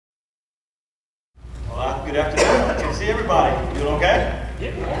Good afternoon. Good to see everybody. You doing okay?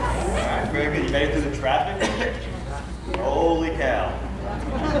 Yeah. All right, very good. You made it through the traffic? Holy cow.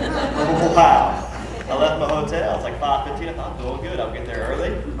 Wow. I left my hotel. It's like 5:15. I thought, I'm doing good. I'll get there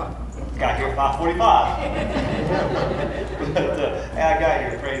early. Got here at 5:45. Hey, I got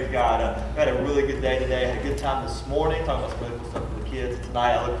here. Praise God. I had a really good day today. I had a good time this morning talking about some really cool stuff for the kids.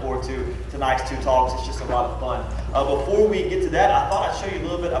 Tonight, I look forward to tonight's 2 talks. It's just a lot of fun. Before we get to that, I thought I'd show you a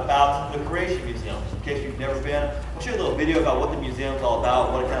little bit about the Creation Museum. In case you've never been, I'll show you a little video about what the museum's all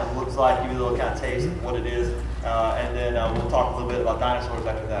about, what it kind of looks like, give you a little kind of taste of what it is, and then we'll talk a little bit about dinosaurs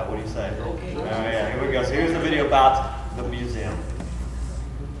after that. What do you say? Okay. Yeah, here we go. So here's the video about the museum.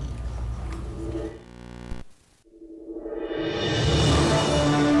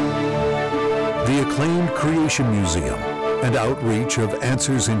 The acclaimed Creation Museum and outreach of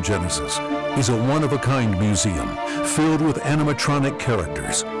Answers in Genesis is a one-of-a-kind museum filled with animatronic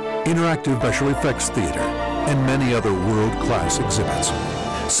characters, interactive special effects theater, and many other world-class exhibits.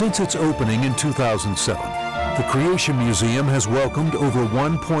 Since its opening in 2007, the Creation Museum has welcomed over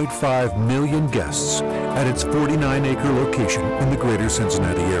 1.5 million guests at its 49-acre location in the greater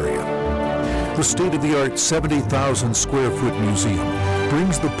Cincinnati area. The state-of-the-art 70,000 square foot museum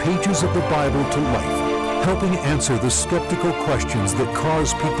brings the pages of the Bible to life, helping answer the skeptical questions that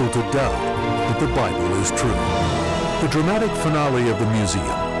cause people to doubt that the Bible is true. The dramatic finale of the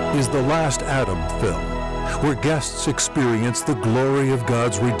museum is the Last Adam film, where guests experience the glory of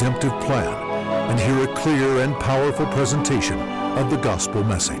God's redemptive plan and hear a clear and powerful presentation of the gospel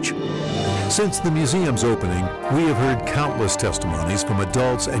message. Since the museum's opening, we have heard countless testimonies from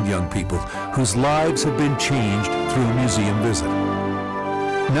adults and young people whose lives have been changed through a museum visit.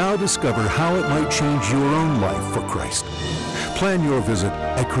 Now discover how it might change your own life for Christ. Plan your visit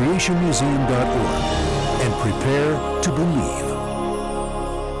at creationmuseum.org and prepare to believe.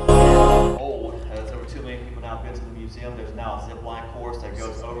 There's over 2 million people now been to the museum. There's now a zip line course that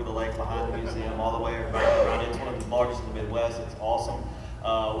goes over the lake behind the museum all the way around. It's one of the largest in the Midwest. It's awesome.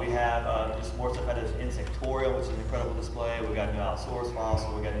 We have just more stuff at an insectorium, which is an incredible display. We got new Allosaurus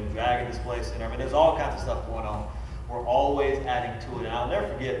fossil. We got a new dragon display center. I mean, there's all kinds of stuff going on. We're always adding to it. And I'll never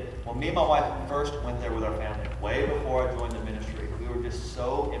forget when me and my wife first went there with our family, way before I joined the ministry. We were just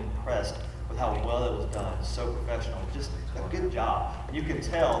so impressed with how well it was done, so professional, just a good job. And you can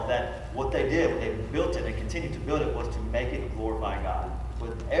tell that what they did, when they built it and continued to build it, was to make it glorify God.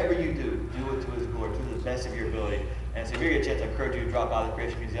 Whatever you do it to His glory, to the best of your ability. And so if you get a chance, I encourage you to drop by the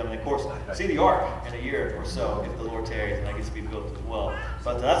Creation Museum and, of course, see the Ark in a year or so, if the Lord tarries, and that gets to be built as well.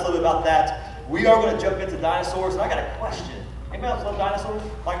 But that's a little bit about that. We are going to jump into dinosaurs, and I got a question. Anybody else love dinosaurs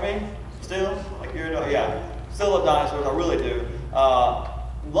like me? Still? Like you're, yeah. Still love dinosaurs, I really do.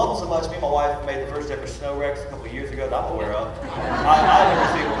 Love them so much, me and my wife made the first ever snow wrecks a couple of years ago that I'm aware of. I've never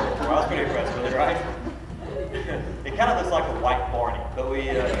seen one before. I was pretty impressed with it, right? It kind of looks like a white Barney, but we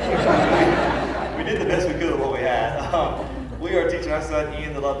did the best we could with what we had. We are teaching our son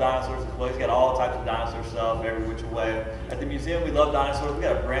Ian to love dinosaurs as well. He's got all types of dinosaur stuff every which way. At the museum, we love dinosaurs. We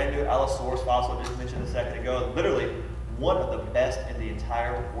got a brand new Allosaurus fossil I just mentioned a second ago. Literally one of the best in the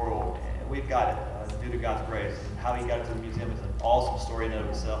entire world. And we've got it due to God's grace. And how he got it to the museum is an awesome story in and of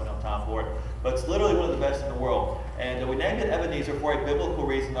itself. We don't have time for it. But it's literally one of the best in the world. And we named it Ebenezer for a biblical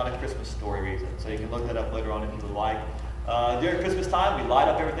reason, not a Christmas story reason. So you can look that up later on if you would like. During Christmas time, we light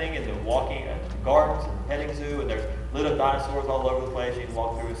up everything in the walking gardens and petting zoo, and there's lit up dinosaurs all over the place. You can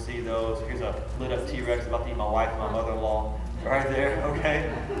walk through and see those. Here's a lit up T-Rex about to eat my wife and my mother-in-law right there, okay?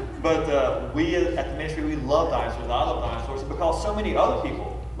 But we at the ministry, we love dinosaurs. I love dinosaurs because so many other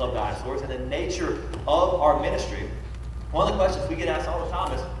people love dinosaurs, and the nature of our ministry, one of the questions we get asked all the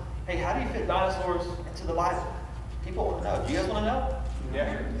time is, hey, how do you fit dinosaurs into the Bible? People want to know. Do you guys want to know?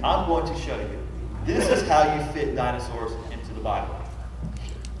 Yeah. I'm going to show you. This is how you fit dinosaurs into the Bible.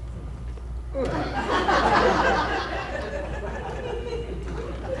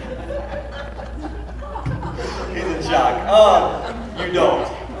 He's in shock. You don't.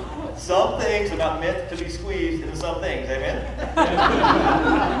 Some things are not meant to be squeezed into some things. Amen?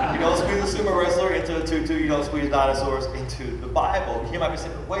 You don't squeeze a sumo wrestler into a tutu. You don't squeeze dinosaurs into the Bible. You might be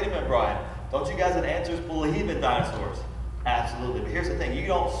saying, wait a minute, Brian. Don't you guys at Answers believe in dinosaurs? Absolutely. But here's the thing. You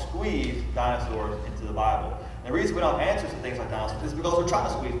don't squeeze dinosaurs into the Bible. And the reason we don't answer to things like dinosaurs is because we're trying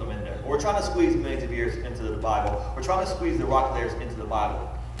to squeeze them in there. Or we're trying to squeeze millions of years into the Bible. We're trying to squeeze the rock layers into the Bible.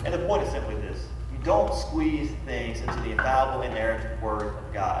 And the point is simply this. You don't squeeze things into the infallible, inerrant Word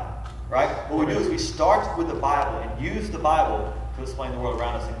of God. Right? What we do is we start with the Bible and use the Bible to explain the world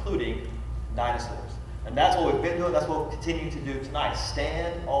around us, including dinosaurs. And that's what we've been doing. That's what we'll continue to do tonight.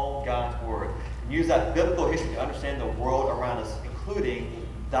 Stand on God's Word. And use that biblical history to understand the world around us, including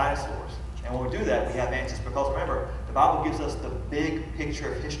dinosaurs. And when we do that, we have answers. Because remember, the Bible gives us the big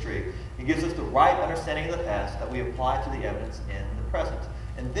picture of history. It gives us the right understanding of the past that we apply to the evidence in the present.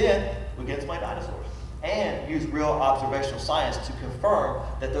 And then we get to explain dinosaurs and use real observational science to confirm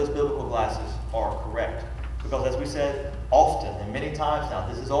that those biblical glasses are correct. Because as we said often and many times now,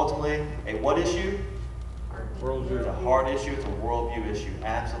 this is ultimately a what issue? Worldview. It's a heart issue. It's a worldview issue.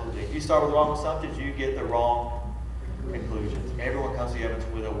 Absolutely. If you start with the wrong assumptions, you get the wrong conclusions. Everyone comes to the evidence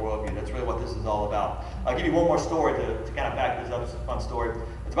with a worldview. That's really what this is all about. I'll give you one more story to kind of back this up. It's a fun story.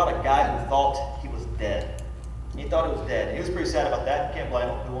 It's about a guy who thought he was dead. He thought he was dead. He was pretty sad about that. You can't blame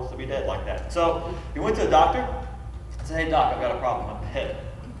him. Who wants to be dead like that? So he went to a doctor and said, "Hey, doc, I've got a problem. I'm dead."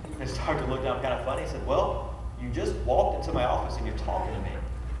 And the doctor looked down kind of funny. He said, "Well, you just walked into my office and you're talking to me."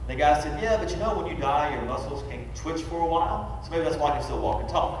 The guy said, "Yeah, but you know, when you die, your muscles can twitch for a while, so maybe that's why I can still walk and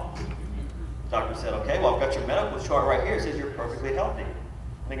talk." The doctor said, "Okay, well, I've got your medical chart right here. It says you're perfectly healthy."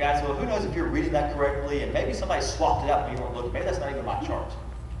 And the guy said, "Well, who knows if you're reading that correctly, and maybe somebody swapped it out when you weren't looking. Maybe that's not even my chart."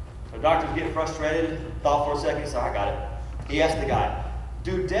 So the doctor was getting frustrated, thought for a second, he said, "I got it." He asked the guy,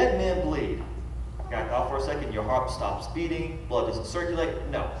 "Do dead men bleed?" The guy thought for a second, "Your heart stops beating, blood doesn't circulate."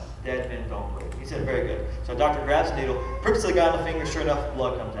 "No, dead men don't bleed." He said, "Very good." So the doctor grabs the needle, pricks the guy on the finger, sure enough,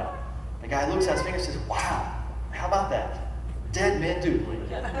 blood comes out. The guy looks at his finger and says, "Wow, how about that? Dead men do bleed."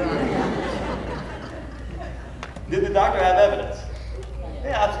 Did the doctor have evidence?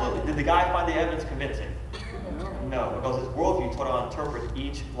 Yeah, absolutely. Did the guy find the evidence convincing? No, because his worldview taught him to interpret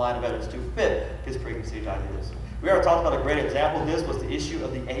each line of evidence to fit his preconceived ideas. We already talked about a great example of this was the issue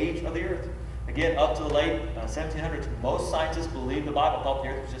of the age of the earth. Again, up to the late 1700s, most scientists believed the Bible thought the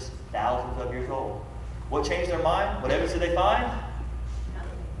earth was just thousands of years old. What changed their mind? What evidence did they find?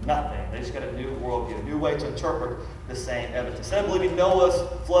 Nothing. They just got a new worldview, a new way to interpret the same evidence. Instead of believing Noah's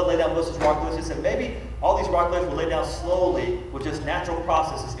flood laid down Moses' rock layers, they said maybe all these rock layers were laid down slowly with just natural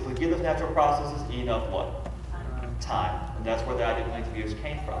processes. If we give those natural processes enough what? Time. And that's where the idea of length views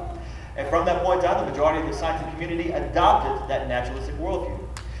came from. And from that point on, the majority of the scientific community adopted that naturalistic worldview.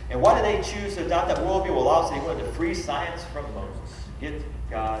 And why did they choose to adopt that worldview? Well, obviously they wanted to free science from Moses. Get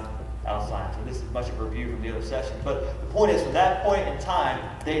God out of science. And this is much of a review from the other session. But the point is, from that point in time,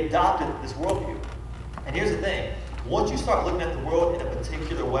 they adopted this worldview. And here's the thing. Once you start looking at the world in a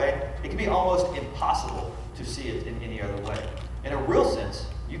particular way, it can be almost impossible to see it in any other way. In a real sense,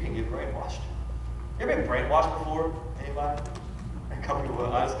 you can get brainwashed. You ever been brainwashed before? Anybody? A couple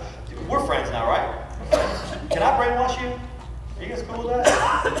of us. We're friends now, right? Can I brainwash you? Are you guys cool with that?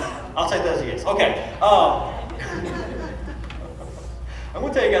 I'll take that as a yes. Okay. I'm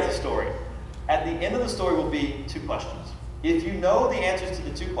going to tell you guys a story. At the end of the story will be two questions. If you know the answers to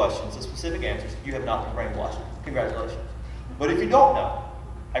the two questions, the specific answers, you have not been brainwashed. Congratulations. But if you don't know,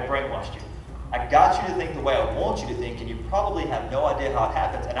 I brainwashed you. I got you to think the way I want you to think, and you probably have no idea how it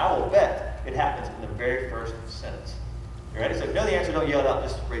happens, and I will bet it happens in the very first sentence. You ready? So if you know the answer, don't yell it out,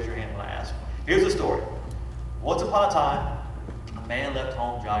 just raise your hand when I ask. Here's the story. Once upon a time, a man left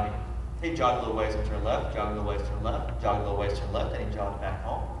home jogging. He jogged a little ways and turned left, jogged a little ways, turned left, jogged a little ways, turned left, and he jogged back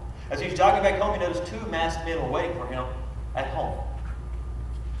home. As he was jogging back home, he noticed two masked men were waiting for him at home.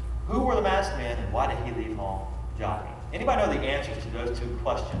 Who were the masked men, and why did he leave home jogging? Anybody know the answers to those two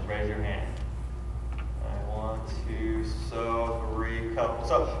questions? Raise your hand. One, two, so three, couple.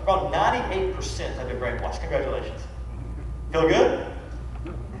 So around 98% have been brainwashed. Congratulations. Feel good?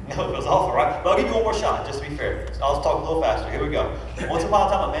 No, it feels awful, right? But I'll give you one more shot, just to be fair. So I'll talk a little faster. Here we go. Once upon a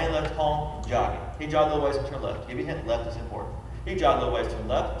time, a man left home jogging. He jogged a little ways and turned left. Give you a hint, left is important. He jogged a little ways, turned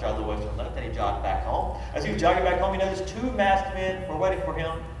left, jogged a little ways, turned left, and he jogged back home. As he was jogging back home, he noticed two masked men were waiting for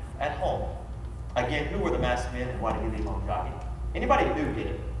him at home. Again, who were the masked men, and why did he leave home jogging? Anybody who knew, get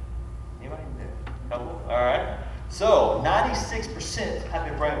it? Anybody who knew? Couple? All right. So 96% have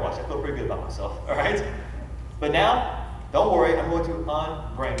been brainwashed. I feel pretty good about myself. All right. But now, don't worry. I'm going to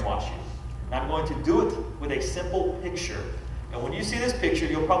unbrainwash you, and I'm going to do it with a simple picture. And when you see this picture,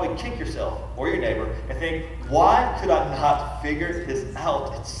 you'll probably kick yourself or your neighbor and think, "Why could I not figure this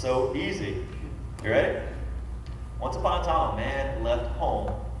out? It's so easy." You ready? Once upon a time, a man left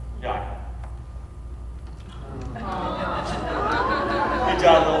home jogging. He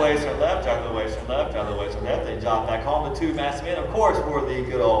jogged a little ways to the left, jogged a little ways to the left, jogged a little ways to the left. They jogged back home. The two masked men, of course, were the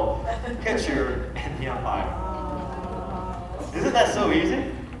good old catcher and the umpire. Isn't that so easy?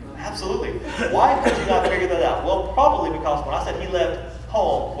 Absolutely. Why could you not figure that out? Well, probably because when I said he left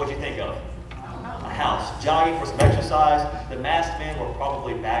home, what'd you think of? A house. Jogging for some exercise. The masked men were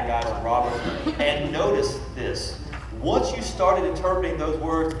probably bad guys and robbers. And notice this. Once you started interpreting those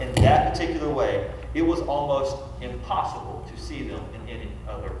words in that particular way, it was almost impossible to see them in any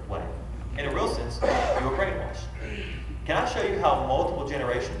other way. In a real sense, you were brainwashed. Can I show you how multiple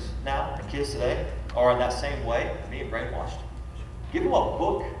generations now kids today are in that same way, being brainwashed. Give them a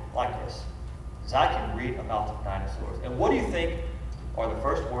book like this. Because I can read about the dinosaurs. And what do you think are the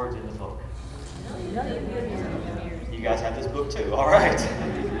first words in the book? You guys have this book too, all right.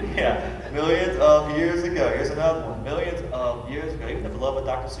 Yeah, millions of years ago. Here's another one. Millions of years ago. Even the beloved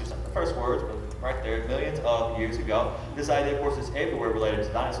Dr. Seuss, not the first words, but right there, millions of years ago. This idea, of course, is everywhere related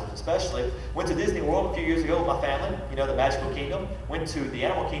to dinosaurs, especially. Went to Disney World a few years ago with my family, you know, the Magical Kingdom. Went to the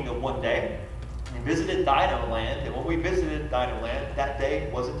Animal Kingdom one day. We visited Dino Land, and when we visited Dino Land, that day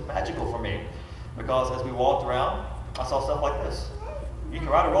wasn't magical for me. Because as we walked around, I saw stuff like this. You can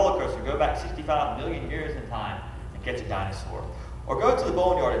ride a roller coaster, go back 65 million years in time, and catch a dinosaur. Or go to the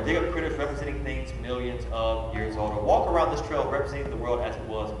boneyard and dig up critters representing things millions of years old. Or walk around this trail representing the world as it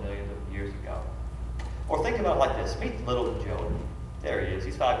was millions of years ago. Or think about it like this. Meet little Joey. There he is.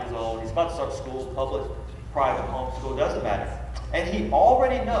 He's 5 years old. He's about to start school, public, private, homeschool, doesn't matter. And he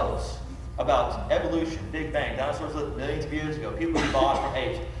already knows about evolution, Big Bang, dinosaurs lived millions of years ago, people evolved from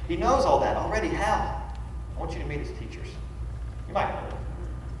apes. He knows all that already. How? I want you to meet his teachers. You might know them.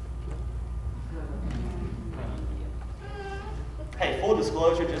 Hey, full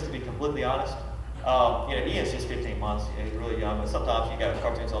disclosure, just to be completely honest, you know, Ian's just 15 months. You know, he's really young, but sometimes you got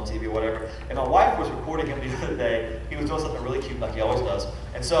cartoons on TV or whatever. And my wife was recording him the other day. He was doing something really cute, like he always does.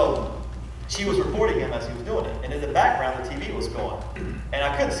 And so she was recording him as he was doing it. And in the background, the TV was going. And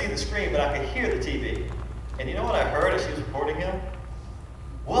I couldn't see the screen, but I could hear the TV. And you know what I heard as she was recording him?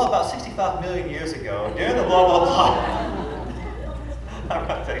 Well, about 65 million years ago, during the blah, blah, blah. I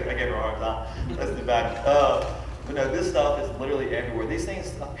gave her a hard time. Let's do back. But no, this stuff is literally everywhere. These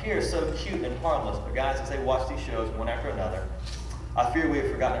things appear so cute and harmless, but guys, as they watch these shows one after another, I fear we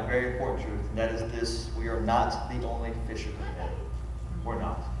have forgotten a very important truth, and that is this: we are not the only fishermen men. We're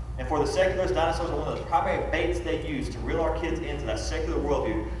not. And for the secularists, dinosaurs are one of the primary baits they use to reel our kids into that secular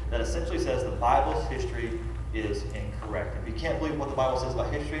worldview that essentially says the Bible's history is incorrect. If you can't believe what the Bible says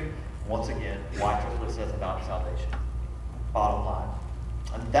about history, once again, why trust what it says about salvation? Bottom line.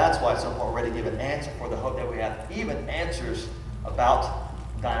 And that's why it's so important we're ready to give an answer for the hope that we have, even answers about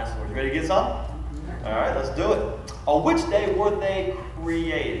dinosaurs. Ready to get some? All right, let's do it. On which day were they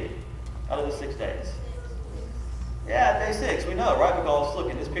created out of the 6 days? Yeah, day 6. We know, right? Because look,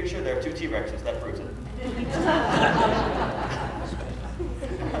 in this picture, there are 2 T-Rexes. That proves it.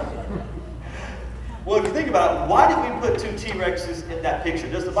 Well, if you think about it, why did we put 2 T-Rexes in that picture?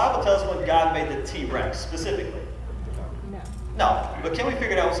 Does the Bible tell us when God made the T-Rex specifically? No, but can we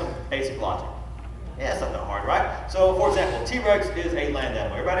figure it out with some basic logic? Yeah, it's not that hard, right? So, for example, T-Rex is a land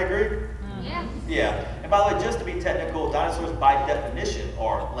animal. Everybody agree? Yeah. Yeah. And by the way, just to be technical, dinosaurs by definition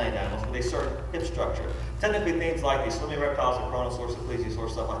are land animals with a certain hip structure. Technically, things like the swimming reptiles, the chronosaurs, the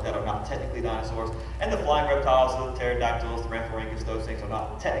plesiosaurs, stuff like that are not technically dinosaurs. And the flying reptiles, the pterodactyls, the rhamphorhynchus, those things are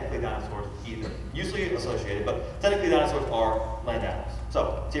not technically dinosaurs either. Usually associated, but technically dinosaurs are land animals.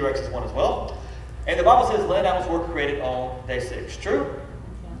 So, T-Rex is one as well. And the Bible says land animals were created on day 6. True?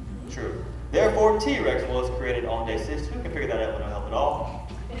 Yeah. True. Therefore, T-Rex was created on day 6. Who can figure that out with no help at all?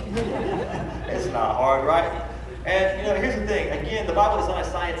 It's not hard, right? And, you know, here's the thing. Again, the Bible is not a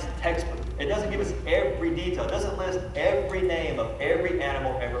science textbook. It doesn't give us every detail. It doesn't list every name of every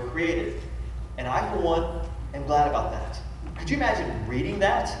animal ever created. And I, for one, am glad about that. Could you imagine reading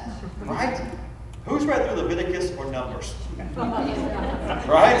that? Right? Who's read through Leviticus or Numbers?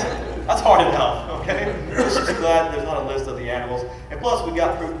 Right? That's hard enough, okay? Let's just glad there's not a list of the animals. And plus, we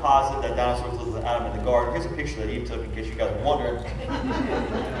got proof positive that dinosaurs lived with Adam in the garden. Here's a picture that Eve took in case you guys are wondering.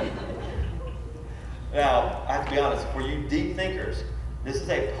 Now, I have to be honest, for you deep thinkers, this is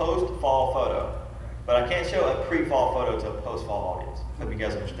a post-fall photo. But I can't show a pre-fall photo to a post-fall audience. I hope you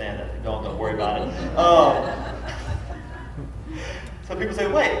guys understand that. If you don't worry about it. So people say,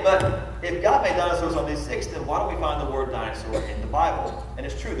 wait, but if God made dinosaurs on day 6, then why don't we find the word dinosaur in the Bible? And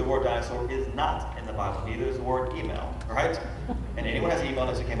it's true, the word dinosaur is not in the Bible. Neither is the word email, right? And anyone has email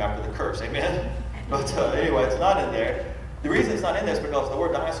knows it came after the curse, amen? But anyway, it's not in there. The reason it's not in there is because the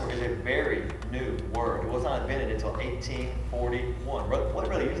word dinosaur is a very new word. It was not invented until 1841. What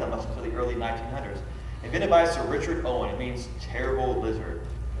really used that much until the early 1900s. Invented by Sir Richard Owen. It means terrible lizard.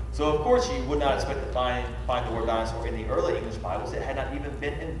 So, of course, you would not expect to find the word dinosaur in the early English Bibles. It had not even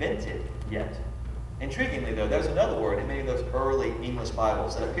been invented yet. Intriguingly, though, there's another word in many of those early English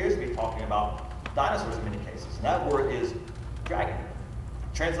Bibles that appears to be talking about dinosaurs in many cases. And that word is dragon.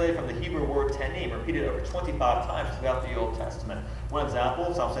 Translated from the Hebrew word tanim, repeated over 25 times throughout the Old Testament. One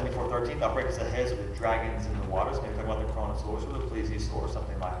example, Psalm 74:13, thou breakest the heads of the dragons in the waters. Maybe talking about the chronosaurs or the plesiosaur or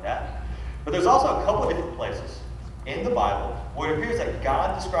something like that. But there's also a couple of different places in the Bible where it appears that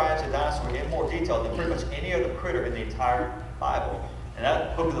God describes a dinosaur in more detail than pretty much any other critter in the entire Bible. And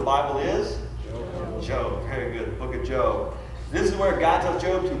that book of the Bible is? Job. Very good. The book of Job. This is where God tells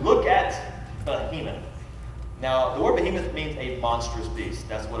Job to look at behemoth. Now, the word behemoth means a monstrous beast.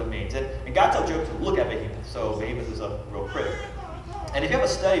 That's what it means. And God tells Job to look at behemoth. So behemoth is a real critter. And if you have a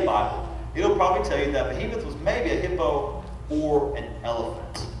study Bible, it'll probably tell you that behemoth was maybe a hippo or an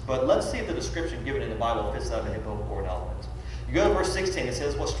elephant. But let's see if the description given in the Bible fits that of a hippo or an elephant. You go to verse 16. It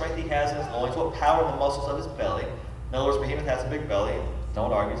says, what strength he has in his loins, what power in the muscles of his belly. In other words, behemoth has a big belly.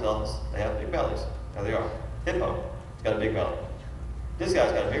 Don't argue, elephants, they have big bellies. There they are. Hippo, he's got a big belly. This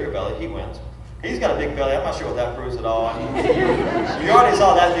guy's got a bigger belly. He wins. He's got a big belly. I'm not sure what that proves at all. I mean, you already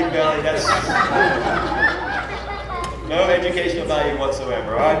saw that big belly. That's no educational value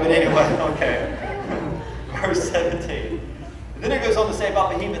whatsoever. All right, but anyway, okay. Verse 17. And then it goes on to say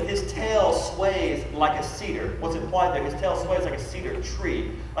about behemoth, his tail sways like a cedar. What's implied there? His tail sways like a cedar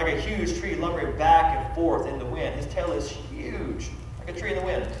tree, like a huge tree lumbering back and forth in the wind. His tail is huge, like a tree in the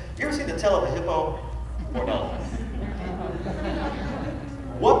wind. You ever seen the tail of a hippo or an elephant?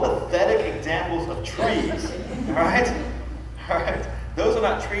 What pathetic examples of trees, all right? All right. Those are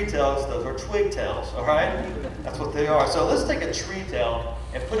not tree tails, those are twig tails, all right? That's what they are. So let's take a tree tail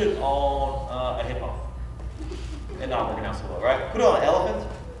and put it on a hippo. And not working out so well, right? Put it on an elephant.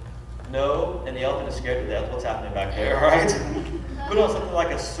 No, and the elephant is scared to death. What's happening back there, all right? Put it on something like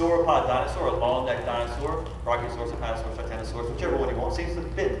a sauropod dinosaur, a long-necked dinosaur, brachiosaurus, apatosaurus, titanosaurus, whichever one you want, seems to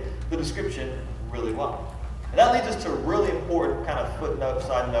fit the description really well. And that leads us to a really important kind of footnote,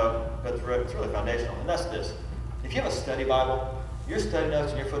 side note, but it's really foundational, and that's this. If you have a study Bible, your study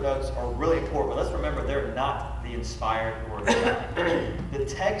notes and your footnotes are really important, but let's remember they're not the inspired Word of God. The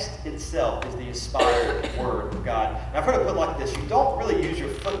text itself is the inspired Word of God. And I've heard it put like this: you don't really use your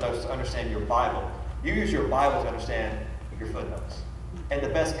footnotes to understand your Bible. You use your Bible to understand your footnotes. And the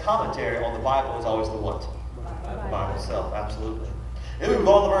best commentary on the Bible is always the what? The Bible itself, absolutely. Then we move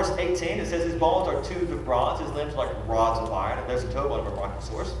on to verse 18. It says his bones are tubes of bronze, his limbs are like rods of iron. And there's a toe bone of a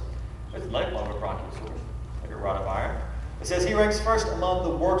brachiosaurus. There's a leg bone of a brachiosaurus, like a rod of iron. It says he ranks first among the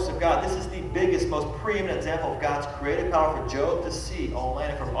works of God. This is the biggest, most preeminent example of God's creative power for Job to see on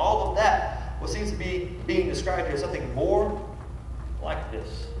land. And from all of that, what seems to be being described here is something more like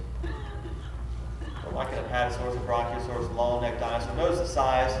this. Like an apatosaurus, a brachiosaurus, long-necked dinosaur. Notice the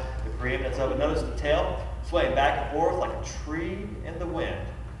size, the preeminence of it. Notice the tail swaying back and forth like a tree in the wind.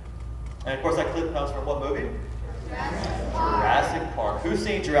 And of course that clip comes from what movie? Jurassic Park. Who's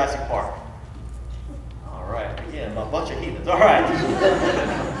seen Jurassic Park? All right. Again, a bunch of heathens. All right.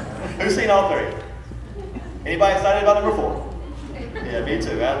 Who's seen all three? Anybody excited about number 4? Yeah, me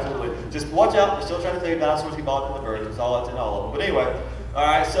too. Absolutely. Just watch out. We're still trying to tell you dinosaurs evolved from the birds. It's all in all of them. But anyway, all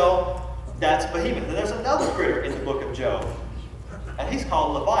right. So that's behemoth. And there's another critter in the book of Job, and he's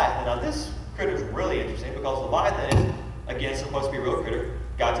called Leviathan. Now this critter is really interesting because Leviathan is, again, supposed to be a real critter.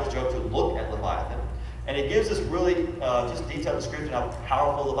 God tells Job to look at Leviathan, and he gives us really just detailed description of how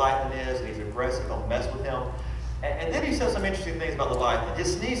powerful Leviathan is, and he's aggressive, don't mess with him. And then he says some interesting things about Leviathan.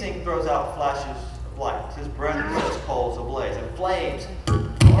 His sneezing throws out flashes of light. His breath sets coals ablaze, and flames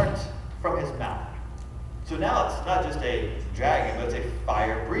dart from his mouth. So now it's not just a dragon, but it's a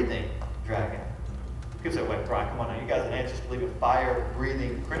fire-breathing dragon. People say, wait, Brian, come on now. You guys and answers believe in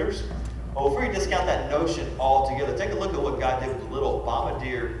fire-breathing critters? Well, before you discount that notion altogether, take a look at what God did with the little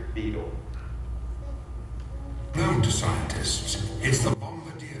bombardier beetle. Known to scientists, it's the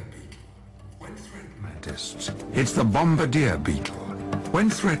bombardier beetle. When threatened, it's the bombardier beetle. When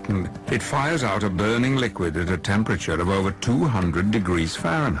threatened, it fires out a burning liquid at a temperature of over 200 degrees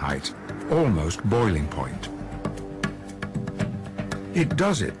Fahrenheit, almost boiling point. It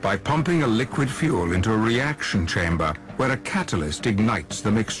does it by pumping a liquid fuel into a reaction chamber where a catalyst ignites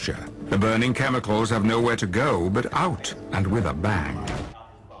the mixture. The burning chemicals have nowhere to go but out, and with a bang.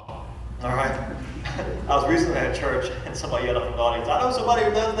 All right. I was recently at church, and somebody yelled up from the audience, I know somebody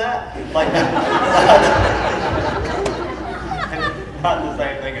who does that. Like, not the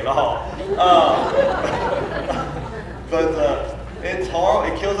same thing at all. But it's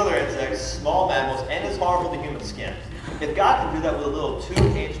horrible. It kills other insects, small mammals, and it's harmful to human skin. If God can do that with a little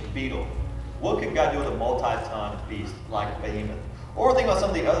 2-inch beetle, what can God do with a multi-ton beast like behemoth? Or think about some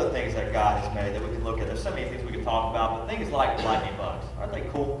of the other things that God has made that we can look at. There's so many things we can talk about, but things like lightning bugs, aren't they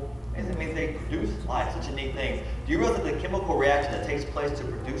cool? It means they produce light, such a neat thing. Do you realize that the chemical reaction that takes place to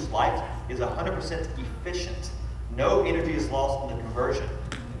produce light is 100% efficient? No energy is lost in the conversion.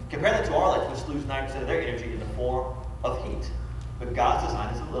 Compare that to our lights, which lose 90% of their energy in the form of heat. But God's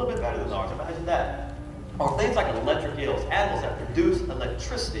design is a little bit better than ours. Imagine that. Or things like electric eels, animals that produce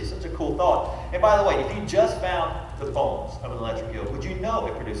electricity. Such a cool thought. And by the way, if you just found the bones of an electric eel, would you know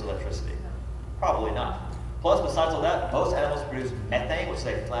it produced electricity? Probably not. Plus, besides all that, most animals produce methane, which is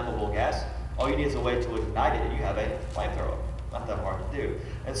a flammable gas. All you need is a way to ignite it, and you have a flamethrower. Not that hard to do.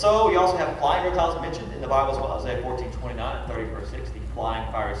 And so we also have flying reptiles mentioned in the Bible as well. Isaiah 14:29 and 30 verse 6, the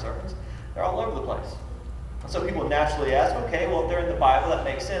flying fiery serpents. They're all over the place. And so people naturally ask, okay, well, if they're in the Bible, that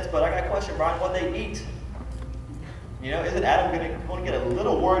makes sense. But I got a question, Brian, what do they eat? You know, isn't Adam going to get a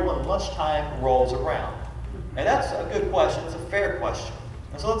little worried when lunchtime rolls around? And that's a good question. It's a fair question.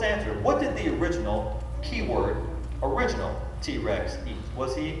 And so let's answer it. What did the original, keyword, original T-Rex eat?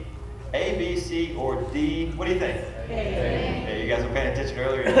 Was he A, B, C, or D? What do you think? A. Okay, you guys were paying attention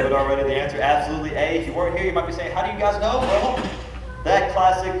earlier. You knew it already. The answer, absolutely A. If you weren't here, you might be saying, how do you guys know? Well, that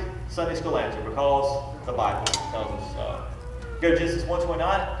classic Sunday school answer, because the Bible tells us so. Go to Genesis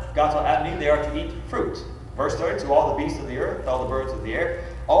 1:29. God told Adam and Eve they are to eat fruit. Verse 30, to all the beasts of the earth, all the birds of the air,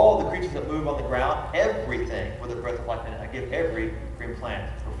 all the creatures that move on the ground, everything with a breath of life in it. I give every green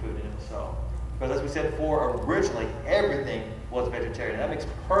plant for food in it. So, because as we said before, originally everything was vegetarian. That makes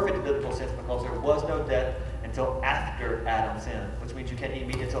perfect biblical sense because there was no death until after Adam sinned, which means you can't eat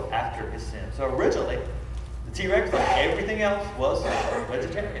meat until after his sin. So originally, the T-Rex, like everything else, was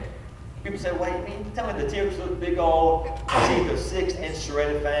vegetarian. People say, wait, you mean tell me the T-Rex with big old teeth of 6-inch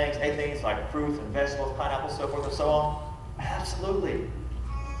serrated fangs, ate things like fruits and vegetables, pineapples, so forth and so on? Absolutely.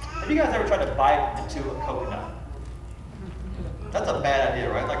 Have you guys ever tried to bite into a coconut? That's a bad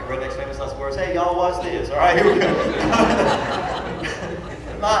idea, right? Like a redneck's famous last words, hey, y'all watch this, all right? Here we go.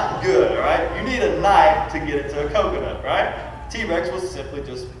 Not good, all right? You need a knife to get into a coconut, right? T-Rex was simply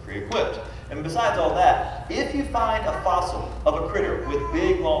just pre-equipped. And besides all that, if you find a fossil of a critter with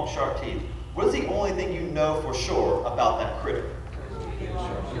big, long, sharp teeth, what is the only thing you know for sure about that critter?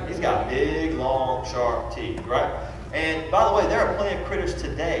 He's got big, long, sharp teeth, right? And by the way, there are plenty of critters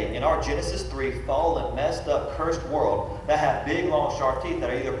today in our Genesis 3 fallen, messed up, cursed world that have big, long, sharp teeth that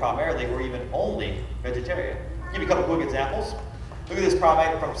are either primarily or even only vegetarian. I'll give you a couple quick examples. Look at this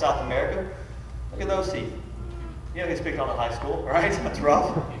primate from South America. Look at those teeth. You know, he's picked on in high school, right? That's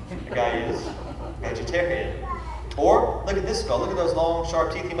rough. The guy is vegetarian. Or, look at this skull. Look at those long,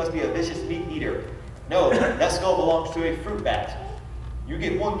 sharp teeth. He must be a vicious meat eater. No, that skull belongs to a fruit bat. You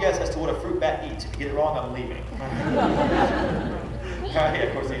get one guess as to what a fruit bat eats. If you get it wrong, I'm leaving. Yeah,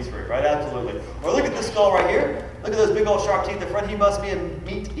 of course he eats fruit, right? Absolutely. Or look at this skull right here. Look at those big old sharp teeth in the front. He must be a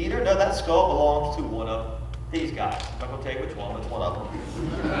meat eater. No, that skull belongs to one of these guys. I'm not going to tell you which one. It's one of them.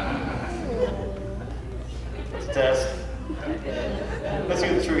 It's a test. Let's see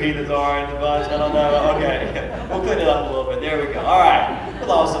who the true heathens are in the bunch. I don't know. Okay. We'll clean it up a little bit. There we go. All right.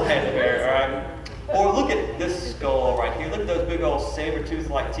 We'll also pay the bear. All right. Or look at this skull right here. Look at those big old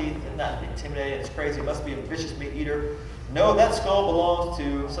saber-tooth-like teeth. Isn't that intimidating? It's crazy. It must be a vicious meat eater. No, that skull belongs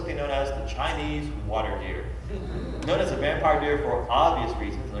to something known as the Chinese water deer. Known as a vampire deer for obvious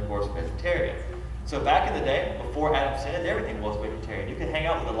reasons, and of course, vegetarian. So back in the day, before Adam sinned, everything was vegetarian. You could hang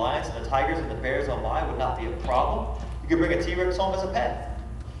out with the lions and the tigers and the bears on by, would not be a problem. You could bring a T-Rex home as a pet.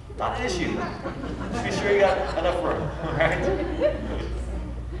 Not an issue. Just be sure you got enough room, right?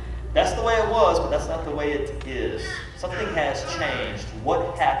 That's the way it was, but that's not the way it is. Something has changed.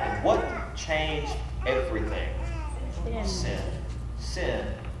 What happened? What changed everything? Sin. Sin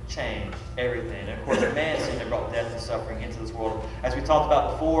changed everything. And of course, man's sin that brought death and suffering into this world. As we talked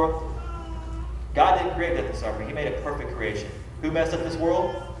about before, God didn't create death and suffering. He made a perfect creation. Who messed up this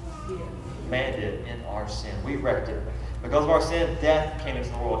world? Man did in our sin. We wrecked it. Because of our sin, death came into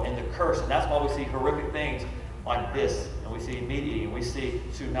the world and the curse. And that's why we see horrific things like this. And we see meat eating. We see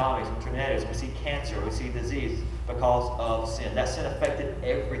tsunamis and tornadoes. We see cancer. We see disease because of sin. That sin affected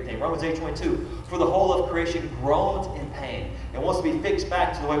everything. Romans 8:22. For the whole of creation groans in pain and wants to be fixed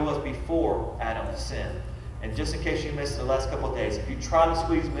back to the way it was before Adam's sin. And just in case you missed the last couple of days, if you try to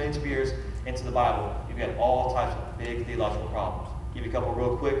squeeze millions of years into the Bible, you've got all types of big theological problems. Give you a couple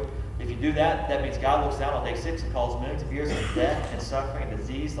real quick. If you do that, that means God looks down on day 6 and calls millions of years of death and suffering and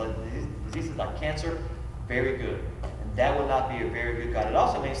diseases like cancer very good. And that would not be a very good God. It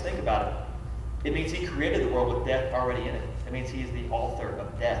also means, think about it, it means he created the world with death already in it. It means he is the author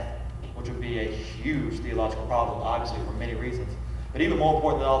of death, which would be a huge theological problem, obviously, for many reasons. But even more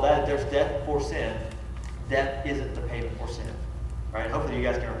important than all that, if there's death before sin, death isn't the payment for sin. Right? Hopefully you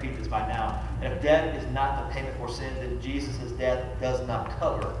guys can repeat this by now. And if death is not the payment for sin, then Jesus' death does not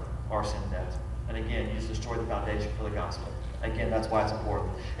cover our sin debt. And again, you just destroyed the foundation for the gospel. Again, that's why it's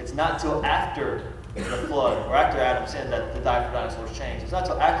important. It's not until after the flood, or after Adam sinned, that the die for dinosaurs changed. It's not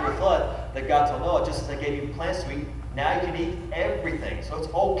until after the flood that God told Noah, just as I gave you plants to eat, now you can eat everything. So it's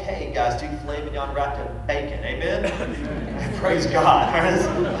okay, guys, to eat filet mignon wrapped in bacon. Amen? Praise God.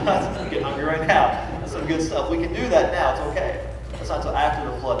 I'm getting hungry right now. That's some good stuff. We can do that now. It's okay. It's not until after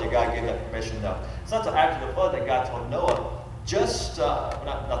the flood that God gave that permission, though. It's not until after the flood that God told Noah,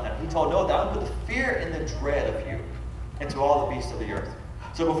 he told Noah that I will put the fear and the dread of you into all the beasts of the earth.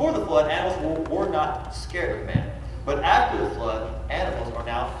 So before the flood, animals were not scared of man. But after the flood, animals are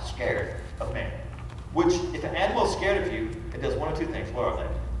now scared of man. Which, if an animal is scared of you, it does one of two things. What are they?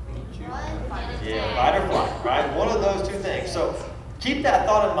 Yeah, fight or flight, right? One of those two things. So keep that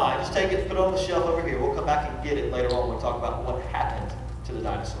thought in mind. Just take it, put it on the shelf over here. We'll come back and get it later on when we talk about what happened to the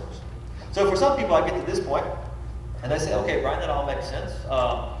dinosaurs. So for some people, I get to this point, and they say, okay, Brian, that all makes sense.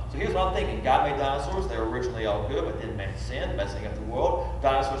 So here's what I'm thinking. God made dinosaurs. They were originally all good, but then man sinned, messing up the world.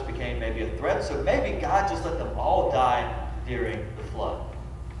 Dinosaurs became maybe a threat, so maybe God just let them all die during the flood.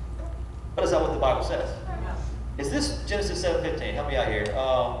 But is that what the Bible says? Is this Genesis 7:15? Help me out here.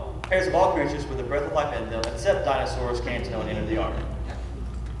 Pairs of all creatures with the breath of life in them, except dinosaurs, came to know and entered the ark.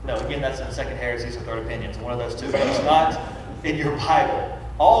 No, again, that's in second heresies or third opinions. One of those two. It's not in your Bible.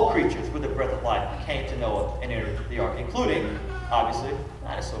 All creatures with the breath of life came to Noah and entered the ark, including, obviously,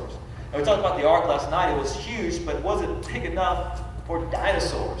 dinosaurs. And we talked about the ark last night. It was huge, but was it big enough for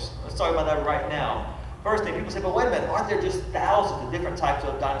dinosaurs? Let's talk about that right now. First thing, people say, but wait a minute, aren't there just thousands of different types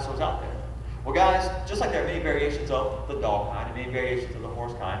of dinosaurs out there? Well, guys, just like there are many variations of the dog kind and many variations of the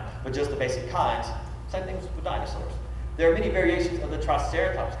horse kind, but just the basic kinds, same thing with dinosaurs. There are many variations of the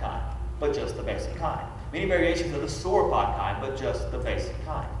Triceratops kind, but just the basic kind. Many variations of the sauropod kind, but just the basic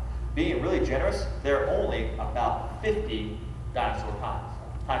kind. Being really generous, there are only about 50 dinosaur kinds.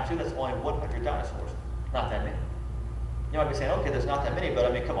 Times 2, that's only 100 dinosaurs. Not that many. You might be saying, okay, there's not that many, but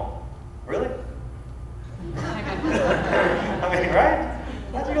I mean, come on. Really? I mean, right?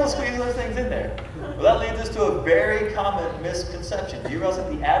 How'd you go squeeze those things in there? Well, that leads us to a very common misconception. Do you realize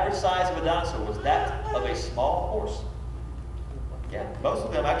that the average size of a dinosaur was that of a small horse? Yeah, most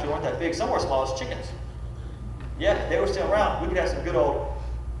of them actually weren't that big. Some were as small as chickens. Yeah, they were still around. We could have some good old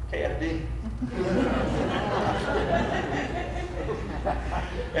KFD.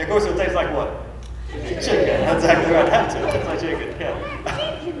 And of course, it tastes like what? Chicken. That's exactly right. Have to. It tastes like chicken. Yeah.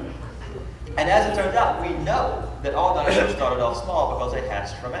 And as it turns out, we know that all dinosaurs started off small because they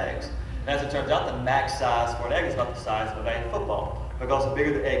hatched from eggs. And as it turns out, the max size for an egg is about the size of a football. Because the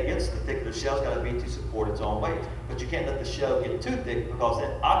bigger the egg gets, the thicker the shell's got to be to support its own weight. But you can't let the shell get too thick because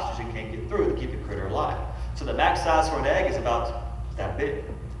then oxygen can't get through to keep the critter alive. So the max size for an egg is about that big.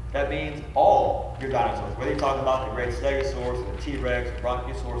 That means all your dinosaurs, whether you're talking about the great stegosaurs, the T-Rex, the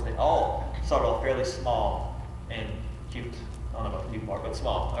Brachiosaurs, they all started off fairly small and cute. I don't know about the cute part, but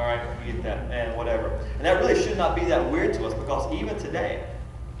small. All right, you get that, and whatever. And that really should not be that weird to us because even today,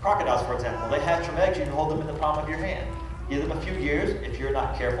 crocodiles, for example, they hatch from eggs. You can hold them in the palm of your hand. Give them a few years. If you're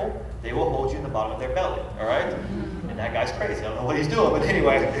not careful, they will hold you in the bottom of their belly. All right? And that guy's crazy. I don't know what he's doing, but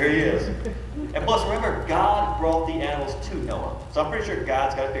anyway, there he is. And plus, remember, God brought the animals to Noah. So I'm pretty sure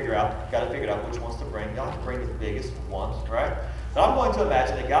God's got to figure out which ones to bring. God can bring the biggest ones, right? But I'm going to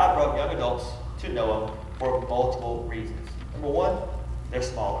imagine that God brought young adults to Noah for multiple reasons. Number one, they're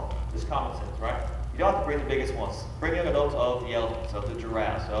smaller. Just common sense, right? You don't have to bring the biggest ones. Bring young adults of the elephants, of the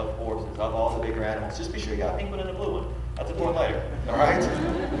giraffes, of horses, of all the bigger animals. Just be sure you got a pink one and a blue one. That's important later, all right?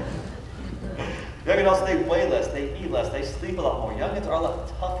 Young adults, they weigh less, they eat less, they sleep a lot more. Youngins are a lot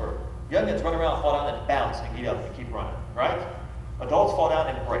tougher. Youngins run around, fall down, and bounce, and get up and keep running, right? Adults fall down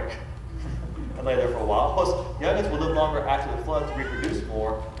and break and lay there for a while. Plus, youngins will live longer after the flood to reproduce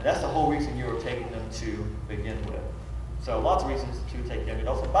more, and that's the whole reason you were taking them to begin with. So lots of reasons to take young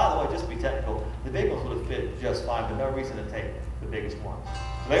adults. And by the way, just to be technical, the big ones would have fit just fine, but no reason to take the biggest ones.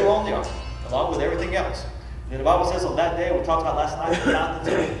 So they were on the ark, along with everything else. And the Bible says on that day, we talked about last night, the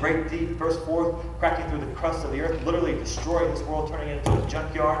mountains of great deep burst forth, cracking through the crust of the earth, literally destroying this world, turning it into a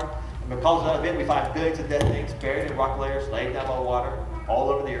junkyard. And because of that event, we find billions of dead things buried in rock layers, laid down by water, all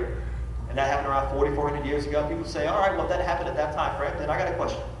over the earth. And that happened around 4,400 years ago. People say, all right, well, if that happened at that time, Fred, then I got a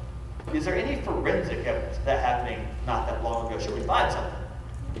question. Is there any forensic evidence of that happening not that long ago? Should we find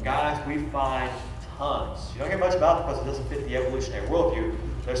something? Guys, we find tons. You don't hear much about it because it doesn't fit the evolutionary worldview.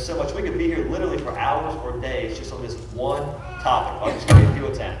 There's so much. We could be here literally for hours or days just on this one topic. I'll just give you a few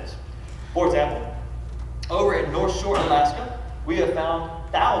examples. For example, over in North Shore, Alaska, we have found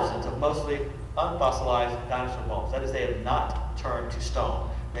thousands of mostly unfossilized dinosaur bones. That is, they have not turned to stone.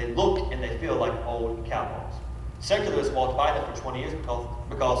 They look and they feel like old cow bones. Secularists walked by them for 20 years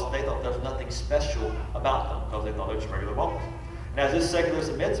because they thought there was nothing special about them, because they thought they were just regular bones. And as this secularist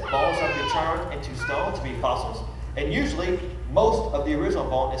admits, bones have been turned into stone to be fossils, and usually most of the original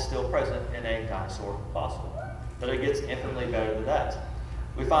bone is still present in a dinosaur fossil. But it gets infinitely better than that.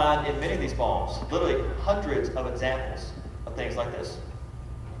 We find in many of these bones literally hundreds of examples of things like this.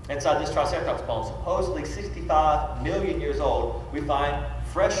 Inside this Triceratops bone, supposedly 65 million years old, we find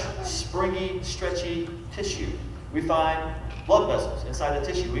fresh, springy, stretchy tissue. We find blood vessels inside the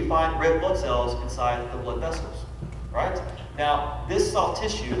tissue. We find red blood cells inside the blood vessels, right? Now, this soft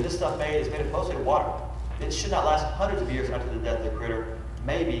tissue, this stuff is made of mostly water. It should not last hundreds of years after the death of the critter,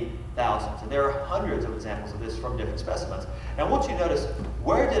 maybe thousands. And there are hundreds of examples of this from different specimens. And I want you to notice,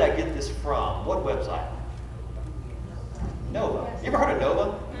 where did I get this from? What website? Nova. You ever heard of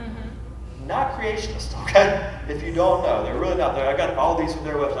Nova? Mm-hmm. Not creationist, okay? If you don't know, they're really not there. I got all these from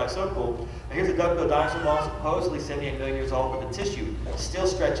their website, so cool. And here's a duck-billed dinosaur bone, supposedly 78 million years old, but the tissue still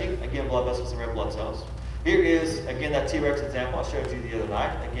stretching. Again, blood vessels and red blood cells. Here is, again, that T-Rex example I showed you the other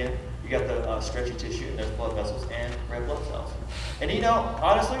night. Again, you got the stretchy tissue, and there's blood vessels and red blood cells. And you know,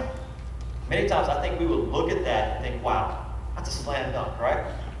 honestly, many times I think we would look at that and think, wow, that's a slam dunk, right?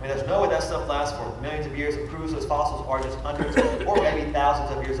 I mean, there's no way that stuff lasts for millions of years. It proves those fossils are just hundreds or maybe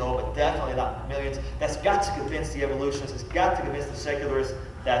thousands of years old, but definitely not millions. That's got to convince the evolutionists, it's got to convince the secularists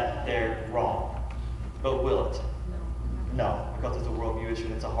that they're wrong. But will it? No, because it's a worldview issue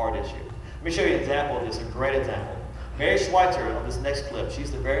and it's a hard issue. Let me show you an example of this, a great example. Mary Schweitzer, on this next clip,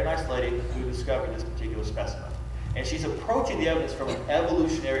 she's the very nice lady who discovered this particular specimen. And she's approaching the evidence from an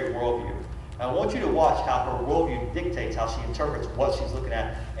evolutionary worldview. And I want you to watch how her worldview dictates how she interprets what she's looking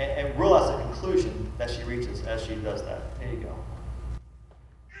at and realize the conclusion that she reaches as she does that. Here you go.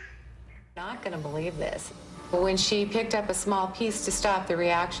 Not going to believe this. When she picked up a small piece to stop the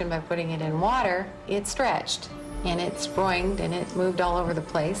reaction by putting it in water, it stretched and it springed and it moved all over the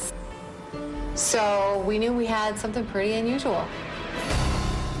place. So we knew we had something pretty unusual.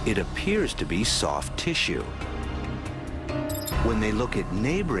 It appears to be soft tissue. When they look at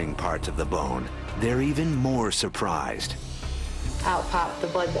neighboring parts of the bone, they're even more surprised. Out popped the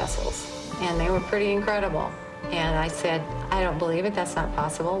blood vessels, and they were pretty incredible. And I said, I don't believe it, that's not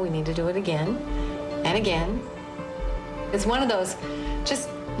possible. We need to do it again and again. It's one of those just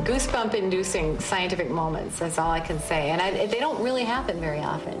goosebump-inducing scientific moments, that's all I can say. And they don't really happen very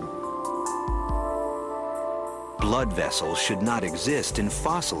often. Blood vessels should not exist in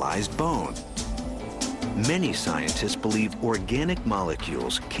fossilized bone. Many scientists believe organic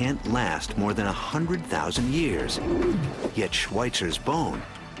molecules can't last more than 100,000 years. Yet Schweitzer's bone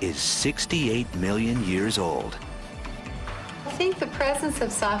is 68 million years old. I think the presence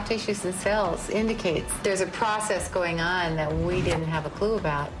of soft tissues and cells indicates there's a process going on that we didn't have a clue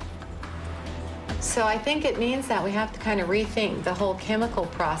about. So I think it means that we have to kind of rethink the whole chemical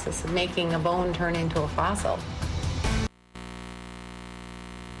process of making a bone turn into a fossil.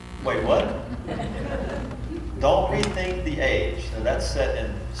 Wait, what? Don't rethink the age. Now, that's set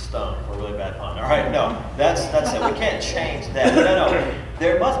in stone for a really bad pun. All right, no, that's it. We can't change that. No.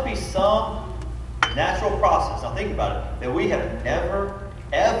 There must be some natural process, now think about it, that we have never,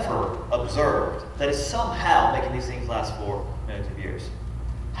 ever observed that is somehow making these things last for millions of years.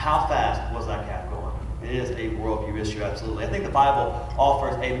 How fast was that calf going? It is a worldview issue, absolutely. I think the Bible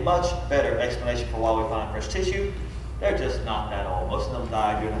offers a much better explanation for why we find fresh tissue. They're just not that old. Most of them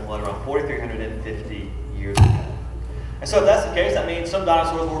died during the flood around 4,350 years ago. And so if that's the case, that means some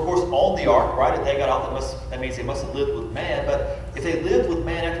dinosaurs were, of course, on the ark, right? If they got off, that means they must have lived with man. But if they lived with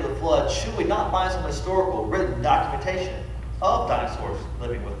man after the flood, should we not find some historical written documentation of dinosaurs